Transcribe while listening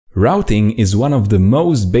Routing is one of the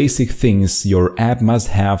most basic things your app must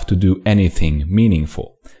have to do anything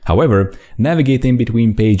meaningful. However, navigating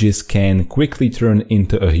between pages can quickly turn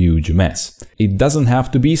into a huge mess. It doesn't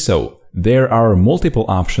have to be so. There are multiple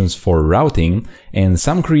options for routing, and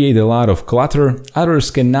some create a lot of clutter,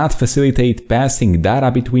 others cannot facilitate passing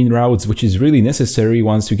data between routes, which is really necessary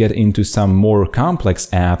once you get into some more complex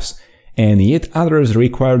apps, and yet others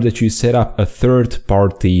require that you set up a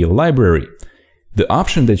third-party library. The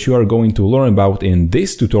option that you are going to learn about in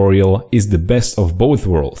this tutorial is the best of both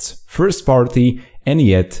worlds, first party and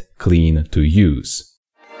yet clean to use.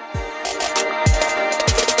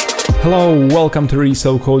 Hello, welcome to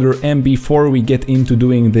ResoCoder, and before we get into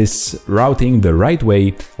doing this routing the right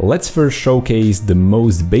way, let's first showcase the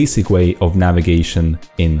most basic way of navigation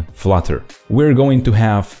in Flutter. We're going to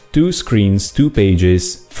have two screens, two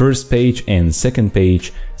pages, first page and second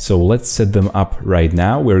page, so let's set them up right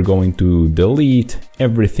now. We're going to delete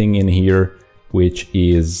everything in here which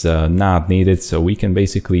is not needed, so we can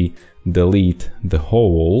basically delete the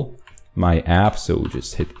whole my app, so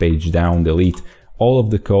just hit page down, delete all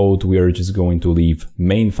of the code. We are just going to leave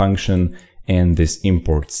main function and this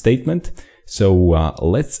import statement. So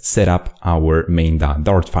let's set up our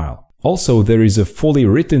main.dart file. Also, there is a fully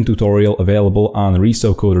written tutorial available on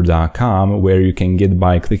resocoder.com where you can get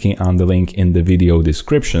by clicking on the link in the video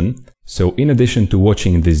description. So in addition to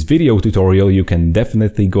watching this video tutorial, you can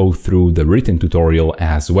definitely go through the written tutorial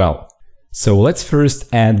as well. So let's first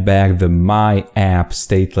add back the My App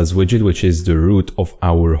stateless widget, which is the root of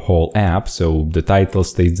our whole app. So the title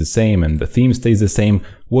stays the same and the theme stays the same.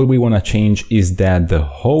 What we want to change is that the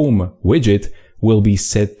home widget will be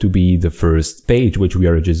set to be the first page, which we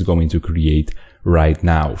are just going to create right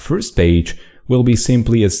now. First page will be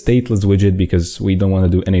simply a stateless widget because we don't want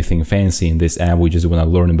to do anything fancy in this app. We just want to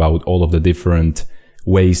learn about all of the different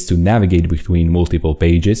ways to navigate between multiple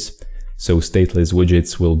pages. So stateless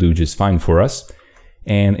widgets will do just fine for us.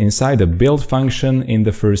 And inside the build function in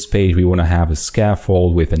the first page, we want to have a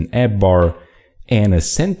scaffold with an app bar and a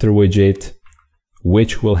center widget,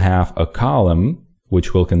 which will have a column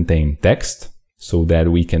which will contain text so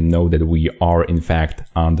that we can know that we are in fact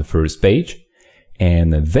on the first page.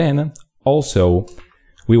 And then also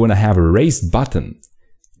we want to have a raised button.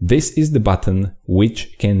 This is the button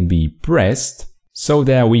which can be pressed so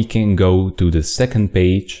that we can go to the second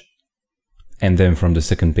page. And then from the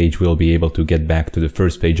second page, we'll be able to get back to the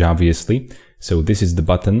first page, obviously. So this is the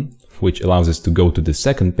button, which allows us to go to the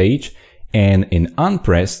second page. And in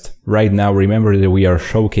unpressed, right now, remember that we are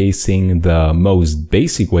showcasing the most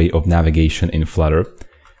basic way of navigation in Flutter.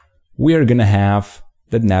 We are gonna have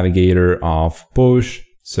the navigator of push.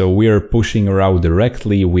 So we are pushing a route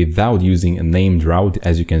directly without using a named route,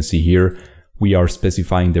 as you can see here. We are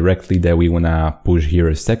specifying directly that we want to push here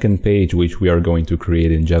a second page, which we are going to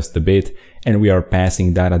create in just a bit. And we are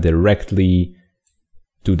passing data directly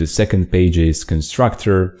to the second page's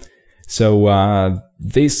constructor. So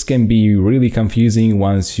this can be really confusing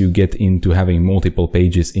once you get into having multiple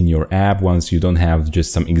pages in your app, once you don't have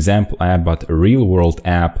just some example app, but a real world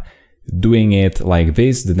app. Doing it like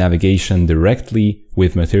this, the navigation directly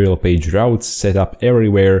with material page routes set up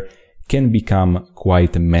everywhere, can become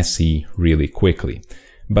quite messy really quickly.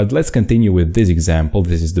 But let's continue with this example.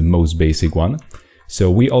 This is the most basic one.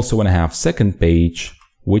 So we also want to have second page,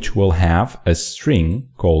 which will have a string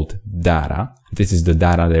called data. This is the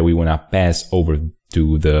data that we want to pass over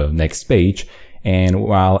to the next page. And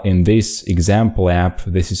while in this example app,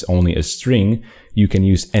 this is only a string, you can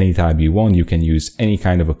use any type you want. You can use any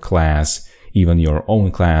kind of a class, even your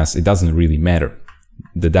own class. It doesn't really matter.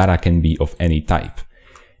 The data can be of any type.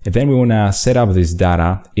 And then we want to set up this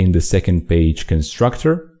data in the second page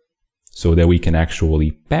constructor so that we can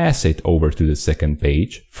actually pass it over to the second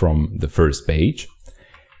page from the first page.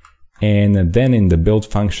 And then in the build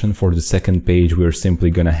function for the second page, we're simply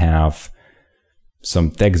going to have some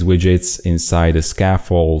text widgets inside the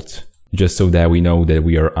scaffold just so that we know that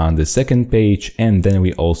we are on the second page. And then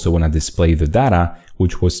we also want to display the data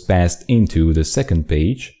which was passed into the second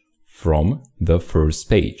page from the first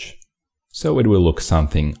page. So it will look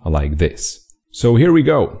something like this. So here we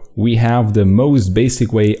go. We have the most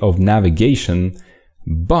basic way of navigation,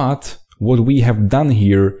 but what we have done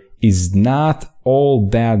here is not all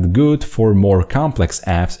that good for more complex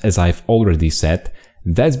apps, as I've already said.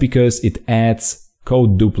 That's because it adds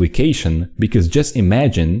code duplication, because just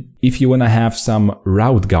imagine if you want to have some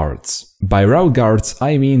route guards. By route guards,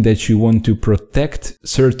 I mean that you want to protect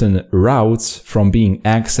certain routes from being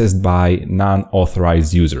accessed by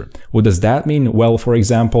non-authorized user. What does that mean? Well, for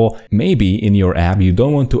example, maybe in your app you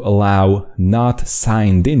don't want to allow not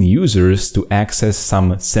signed in users to access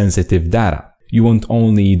some sensitive data. you want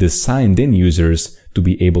only the signed in users to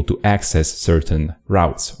be able to access certain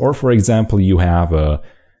routes. Or for example, you have a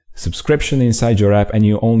subscription inside your app and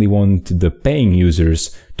you only want the paying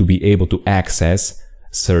users to be able to access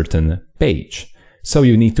certain page. So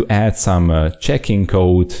you need to add some checking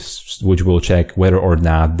code which will check whether or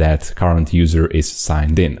not that current user is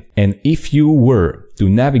signed in. And if you were to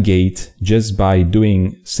navigate just by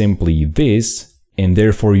doing simply this, and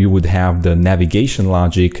therefore you would have the navigation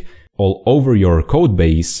logic all over your code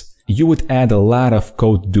base, you would add a lot of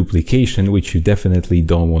code duplication, which you definitely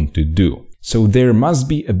don't want to do. So there must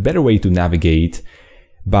be a better way to navigate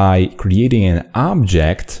by creating an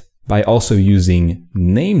object, by also using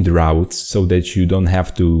named routes so that you don't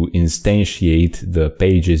have to instantiate the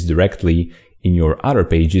pages directly in your other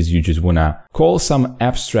pages. You just wanna call some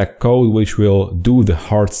abstract code which will do the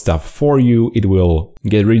hard stuff for you. It will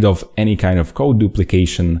get rid of any kind of code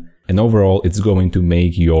duplication, and overall it's going to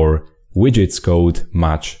make your widgets code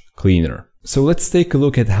much cleaner. So let's take a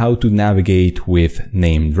look at how to navigate with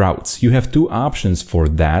named routes. You have two options for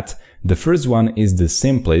that. The first one is the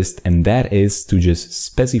simplest, and that is to just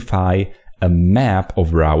specify a map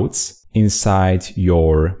of routes inside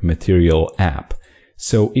your material app.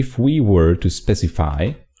 So if we were to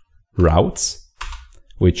specify routes,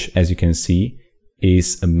 which as you can see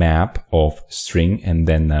is a map of string and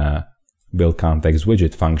then build context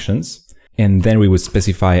widget functions, and then we would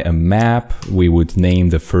specify a map, we would name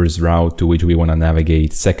the first route to which we want to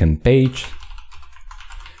navigate second page,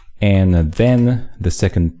 and then the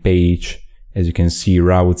second page, as you can see,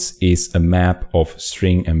 routes is a map of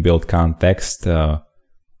string and build context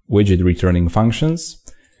widget returning functions.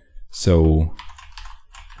 So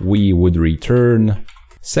we would return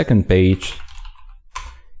second page,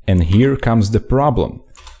 and here comes the problem.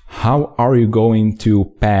 How are you going to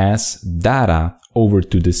pass data over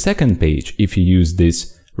to the second page if you use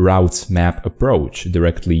this routes map approach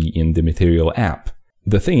directly in the material app?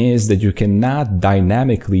 The thing is that you cannot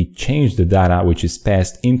dynamically change the data which is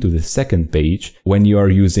passed into the second page when you are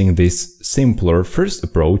using this simpler first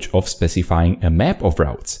approach of specifying a map of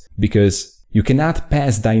routes, because you cannot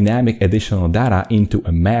pass dynamic additional data into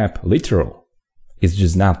a map literal. It's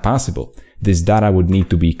just not possible. This data would need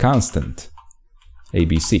to be constant,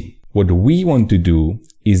 ABC. What we want to do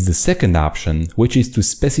is the second option, which is to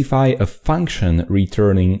specify a function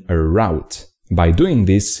returning a route. By doing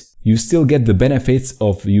this, you still get the benefits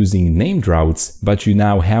of using named routes, but you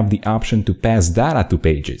now have the option to pass data to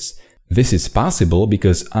pages. This is possible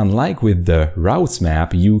because unlike with the routes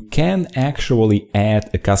map, you can actually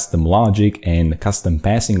add a custom logic and custom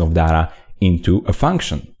passing of data into a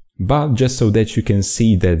function. But just so that you can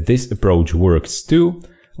see that this approach works too,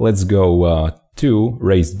 let's go to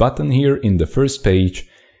raised button here in the first page,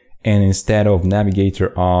 and instead of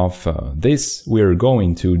navigator of this, we're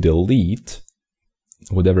going to delete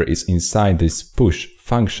whatever is inside this push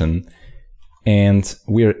function, and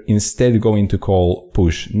we're instead going to call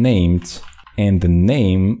push named, and the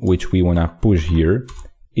name which we want to push here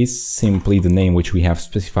is simply the name which we have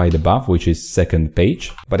specified above, which is second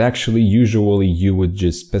page. But actually usually you would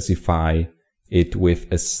just specify it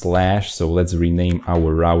with a slash, so let's rename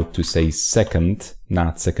our route to say second,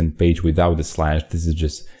 not second page without a slash. This is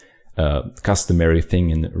just a customary thing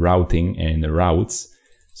in routing and routes.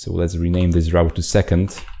 So let's rename this route to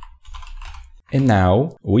second. And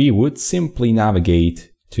now we would simply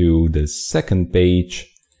navigate to the second page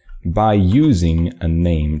by using a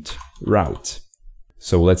named route.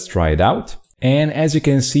 So let's try it out. And as you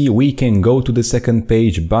can see, we can go to the second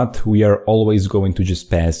page, but we are always going to just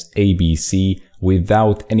pass ABC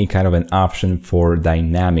without any kind of an option for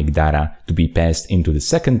dynamic data to be passed into the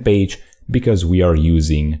second page, because we are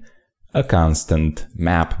using a constant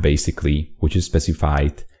map basically, which is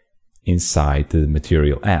specified inside the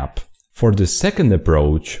material app. For the second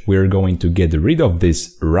approach, we're going to get rid of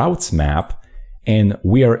this routes map, and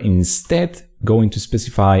we are instead going to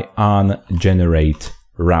specify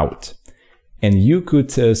onGenerateRoute. And you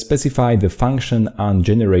could specify the function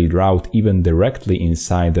onGenerateRoute even directly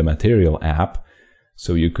inside the material app.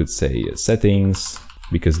 So you could say settings,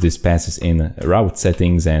 because this passes in route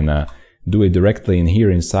settings, and do it directly in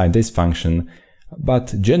here inside this function.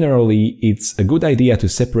 But generally, it's a good idea to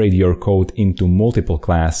separate your code into multiple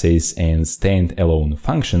classes and standalone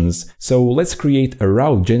functions. So let's create a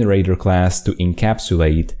route generator class to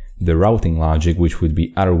encapsulate the routing logic, which would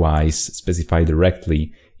be otherwise specified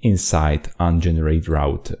directly inside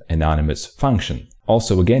onGenerateRoute anonymous function.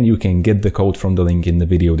 Also, again, you can get the code from the link in the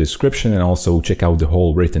video description, and also check out the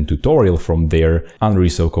whole written tutorial from there on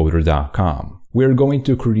resocoder.com. We're going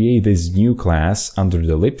to create this new class under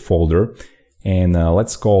the lib folder, and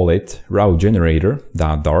let's call it route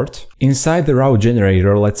generator.dart. Inside the route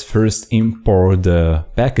generator, let's first import the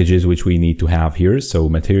packages which we need to have here. So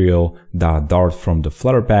material.dart from the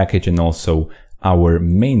Flutter package, and also our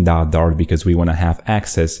main.dart, because we want to have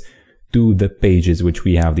access to the pages which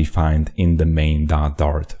we have defined in the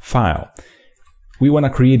main.dart file. We want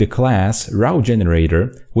to create a class route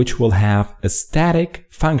generator which will have a static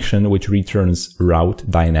function which returns route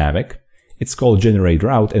dynamic. It's called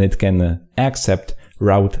onGenerateRoute, and it can accept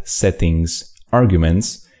route settings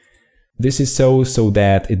arguments. This is so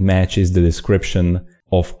that it matches the description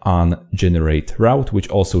of onGenerateRoute, which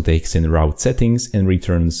also takes in route settings and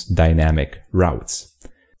returns dynamic routes.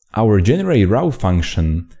 Our onGenerateRoute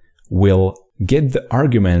function will get the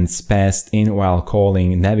arguments passed in while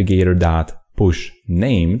calling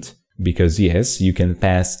navigator.pushNamed, because yes, you can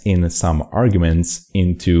pass in some arguments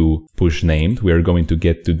into pushNamed. We are going to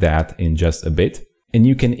get to that in just a bit. And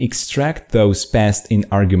you can extract those passed in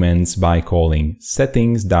arguments by calling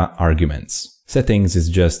settings.arguments. Settings is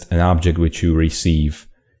just an object which you receive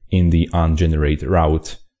in the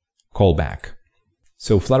onGenerateRoute callback.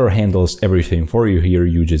 So Flutter handles everything for you here.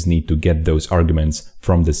 You just need to get those arguments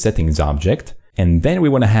from the settings object. And then we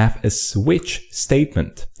want to have a switch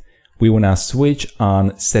statement. We want to switch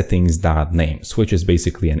on settings.name. Switch is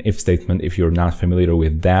basically an if statement if you're not familiar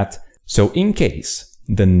with that. So in case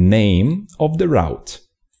the name of the route,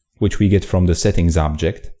 which we get from the settings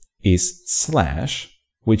object, is slash,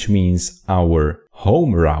 which means our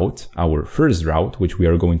home route, our first route, which we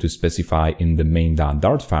are going to specify in the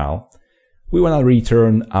main.dart file, we want to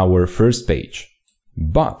return our first page.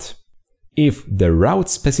 But if the route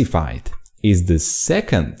specified is the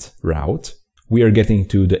second route, we are getting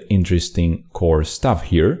to the interesting core stuff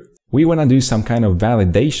here. We want to do some kind of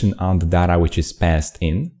validation on the data which is passed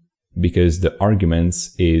in, because the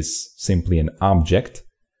arguments is simply an object,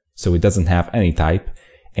 so it doesn't have any type,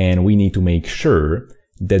 and we need to make sure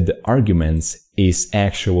that the arguments is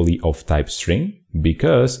actually of type string,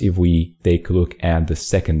 because if we take a look at the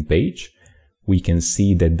second page, we can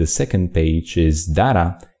see that the second page is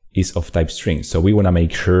data is of type string. So we want to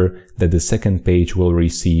make sure that the second page will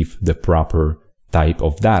receive the proper type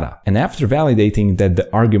of data. And after validating that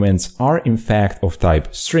the arguments are in fact of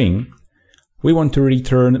type string, we want to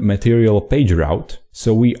return material page route.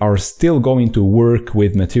 So we are still going to work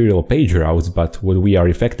with material page routes, but what we are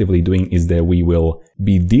effectively doing is that we will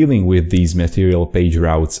be dealing with these material page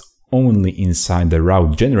routes only inside the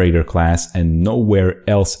route generator class and nowhere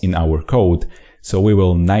else in our code. So we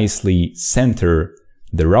will nicely center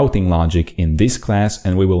the routing logic in this class,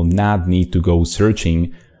 and we will not need to go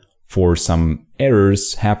searching for some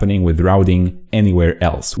errors happening with routing anywhere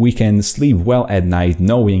else. We can sleep well at night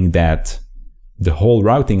knowing that the whole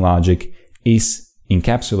routing logic is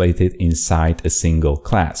encapsulated inside a single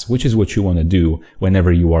class, which is what you want to do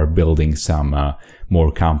whenever you are building some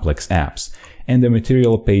more complex apps. And the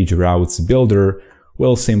material page routes builder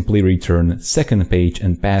will simply return second page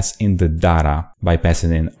and pass in the data by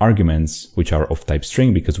passing in arguments which are of type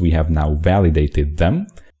string, because we have now validated them.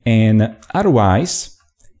 And otherwise,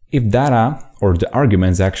 if data or the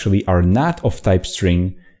arguments actually are not of type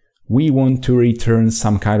string, we want to return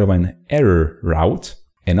some kind of an error route.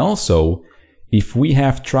 And also, if we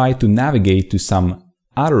have tried to navigate to some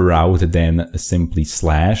other route than simply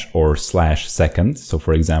slash or slash second, so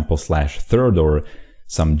for example slash third or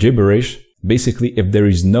some gibberish, basically if there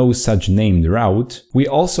is no such named route, we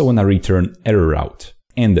also want to return error route.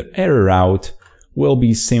 And the error route will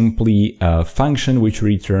be simply a function which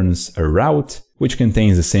returns a route which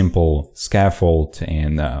contains a simple scaffold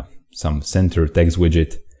and some center text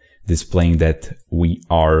widget displaying that we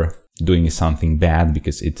are doing something bad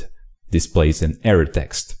because it displays an error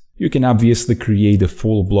text. You can obviously create a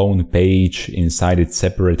full-blown page inside its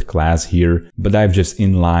separate class here, but I've just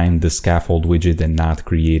inlined the scaffold widget and not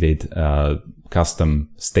created a custom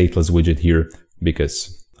stateless widget here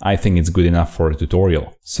because I think it's good enough for a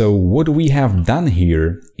tutorial. So what we have done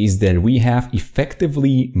here is that we have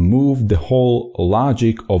effectively moved the whole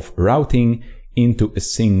logic of routing into a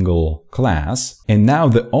single class, and now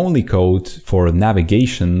the only code for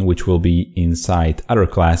navigation, which will be inside other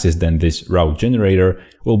classes than this route generator,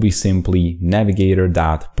 will be simply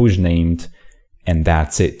navigator.pushNamed, and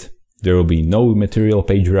that's it. There will be no material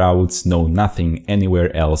page routes, no nothing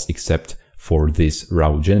anywhere else except for this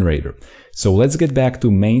route generator. So let's get back to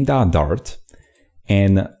main.dart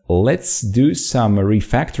and let's do some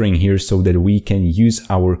refactoring here so that we can use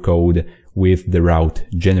our code with the route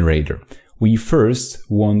generator. we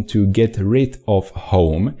first want to get rid of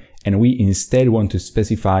home, and we instead want to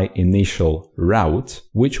specify initial route,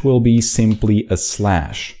 which will be simply a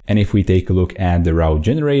slash. And if we take a look at the route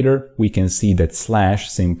generator, we can see that slash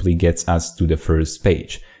simply gets us to the first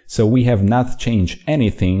page. So we have not changed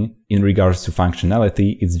anything in regards to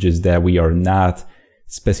functionality, it's just that we are not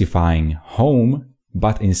specifying home,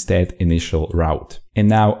 but instead initial route. And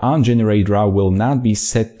now onGenerateRoute will not be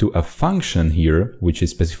set to a function here, which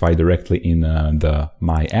is specified directly in the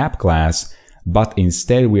myApp class, but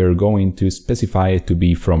instead we are going to specify it to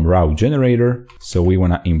be from route generator. So we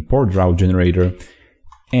want to import route generator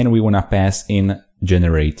and we want to pass in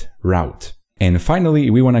generate route. And finally,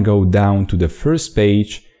 we want to go down to the first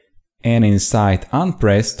page, and inside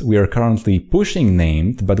unpressed, we are currently pushing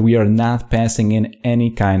named, but we are not passing in any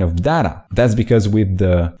kind of data. That's because with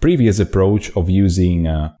the previous approach of using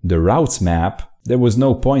the routes map, there was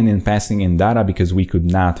no point in passing in data because we could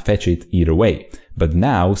not fetch it either way. But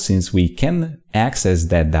now, since we can access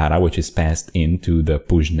that data, which is passed into the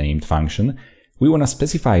push named function, we want to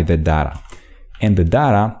specify that data. And the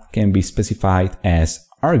data can be specified as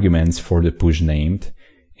arguments for the push named,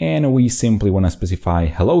 and we simply want to specify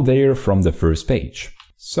hello there from the first page.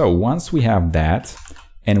 So once we have that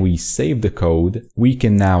and we save the code, we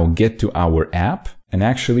can now get to our app, and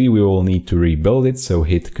actually we will need to rebuild it, so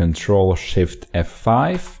hit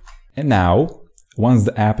Ctrl+Shift+F5. And now, once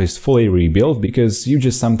the app is fully rebuilt, because you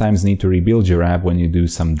just sometimes need to rebuild your app when you do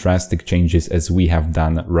some drastic changes as we have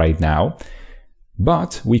done right now,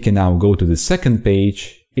 but we can now go to the second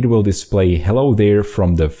page. It will display hello there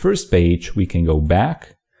from the first page. We can go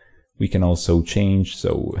back. We can also change,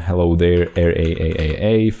 so hello there,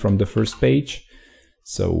 RAAAA from the first page.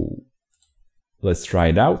 So let's try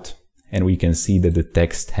it out, and we can see that the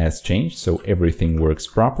text has changed, so everything works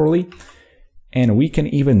properly. And we can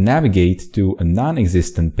even navigate to a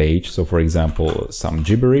non-existent page, so for example, some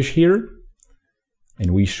gibberish here,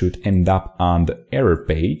 and we should end up on the error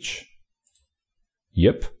page.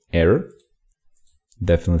 Yep, error.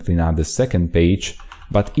 Definitely not the second page,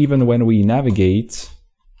 but even when we navigate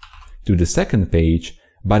to the second page,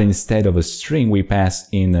 but instead of a string we pass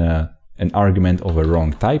in an argument of a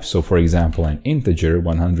wrong type, so for example an integer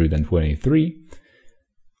 123,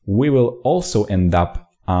 we will also end up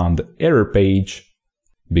on the error page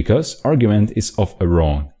because argument is of a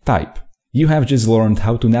wrong type. You have just learned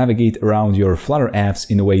how to navigate around your Flutter apps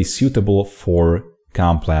in a way suitable for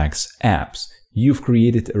complex apps. You've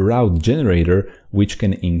created a route generator which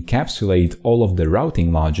can encapsulate all of the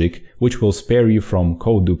routing logic, which will spare you from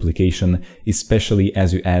code duplication, especially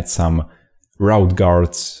as you add some route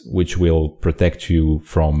guards which will protect you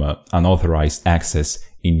from unauthorized access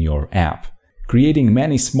in your app. Creating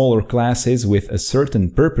many smaller classes with a certain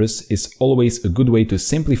purpose is always a good way to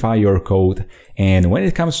simplify your code, and when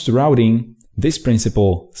it comes to routing, this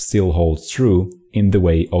principle still holds true in the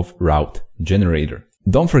way of route generator.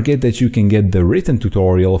 Don't forget that you can get the written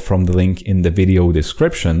tutorial from the link in the video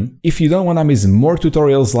description. If you don't want to miss more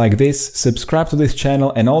tutorials like this, subscribe to this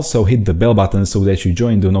channel and also hit the bell button so that you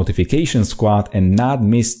join the notification squad and not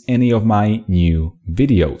miss any of my new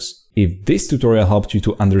videos. If this tutorial helped you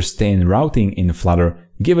to understand routing in Flutter,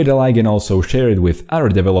 give it a like and also share it with other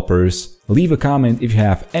developers. Leave a comment if you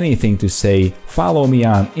have anything to say. Follow me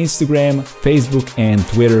on Instagram, Facebook and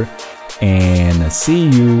Twitter, and see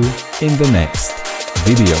you in the next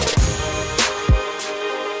video.